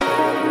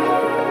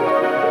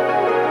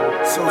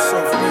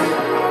so self-made.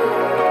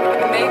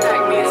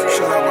 Maybach music.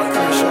 Shout out my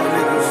Crenshaw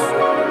niggas.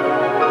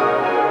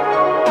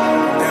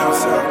 Down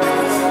south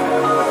niggas.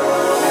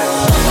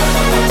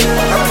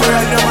 Yeah. I pray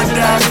I never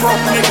die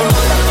broke, nigga.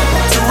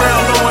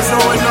 Terrell Owens and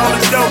all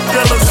the dope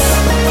dealers.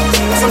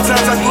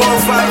 Sometimes I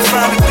glorify the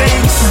finer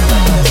things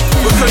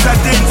because I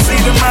didn't see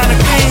the minor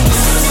things.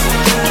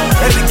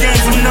 At the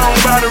games I'm known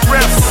by the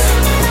refs.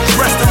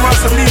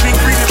 Restaurants I'm even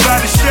greeted by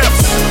the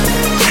chefs.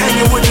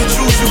 Hanging with the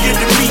Jews, you get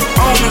to meet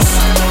owners.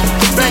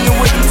 Banging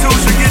with them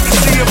tools, you get to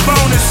see a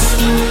bonus.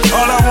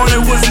 All I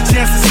wanted was a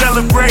chance to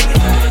celebrate.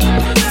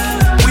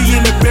 We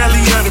in the belly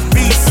of the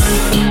beast.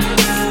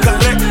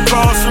 Collect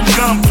calls from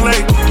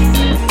gunplay.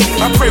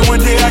 I pray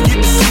one day I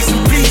get to see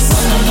some peace.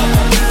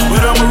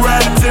 But I'ma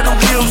ride until the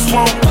wheels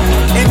won't.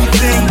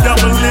 Anything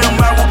double M,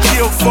 I will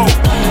kill for.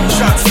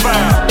 Shots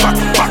fired,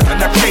 baka baka,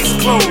 now case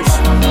closed.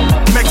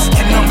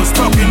 Mexican numbers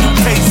talking in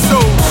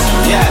pesos.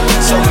 Yeah,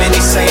 so many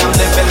say I'm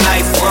living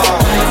life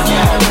wrong.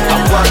 I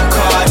work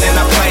hard and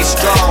I play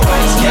strong.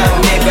 Young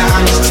nigga,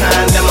 I'm just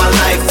trying to live my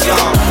life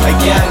long. A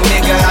young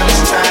nigga, I'm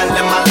just trying to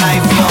live my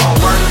life long.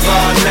 Work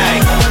all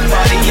night,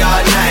 party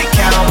all night,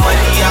 count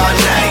money all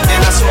night,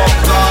 then I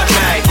smoke all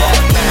night.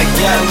 A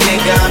young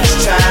nigga, I'm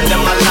just trying to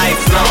live my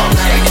life long.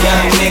 A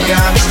young nigga,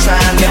 I'm just trying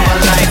to live my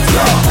life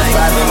long.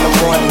 5 in the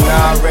morning,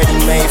 I already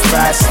made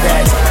 5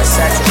 stacks.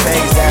 Satchel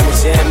pays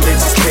damage, yeah, them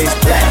bitches pitch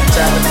black.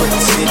 Trying to put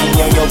the city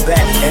on your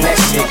back, and that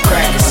shit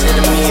crack.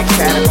 Consider me a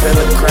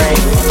caterpillar crane.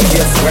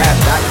 Gift wrap,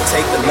 I can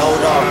take the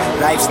load off.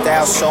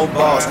 Lifestyle show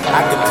balls,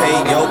 I can pay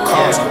your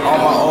cost. All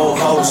my old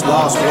hoes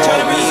lost.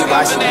 Blowing weed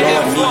while she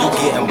blowing me, you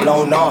getting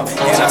blown off.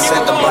 And I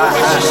set the bar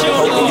high,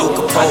 hoping you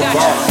could pull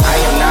off. I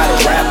am not a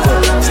rapper,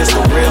 just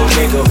a real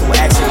nigga who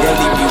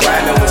accidentally be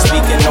rhyming when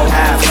speaking on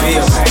how I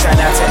feel. Shout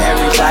out to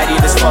everybody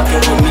that's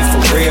fucking with me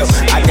for real.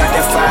 I got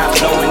that fire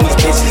flowing, these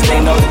bitches,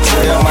 they know the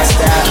drill. My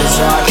style is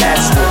all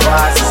natural,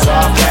 rise is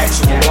all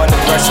factual. On the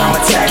brush, I'ma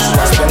tax you.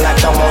 I spin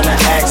like I'm on the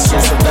axle.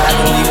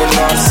 Surviving, even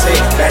though I'm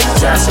sick. Back to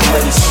try some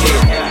money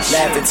shit.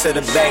 Laughing to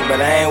the bank,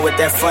 but I ain't with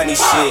that funny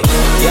shit.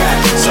 Yeah,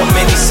 so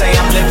many say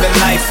I'm living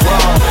life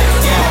wrong.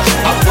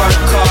 I work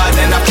hard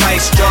and I play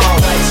strong.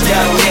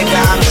 Young nigga,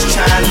 I'm just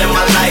trying to live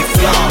my life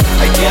long.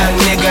 A young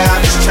nigga,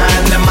 I'm just trying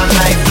to live my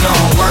life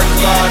long. Work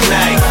all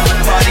night,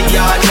 party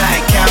all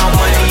night, count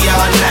money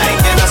all night,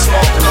 then I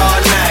smoke all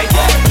night.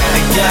 A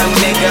young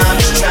nigga, I'm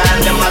just trying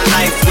to live my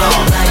life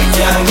long. A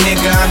young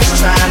nigga, I'm just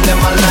trying to live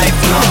my life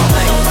long.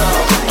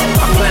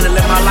 I plan to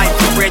live my life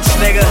a rich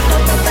nigga.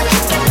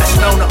 That's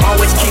known to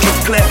always keep a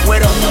clip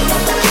with him.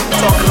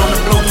 Talking on the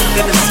Bluetooth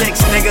in the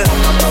 6, nigga.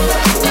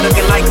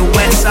 Looking like a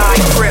West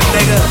Side Crip,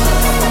 nigga.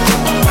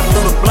 I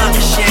threw the blunt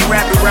cause she ain't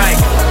rapping right.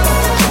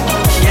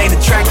 She ain't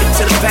attracted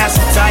to the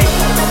passive type.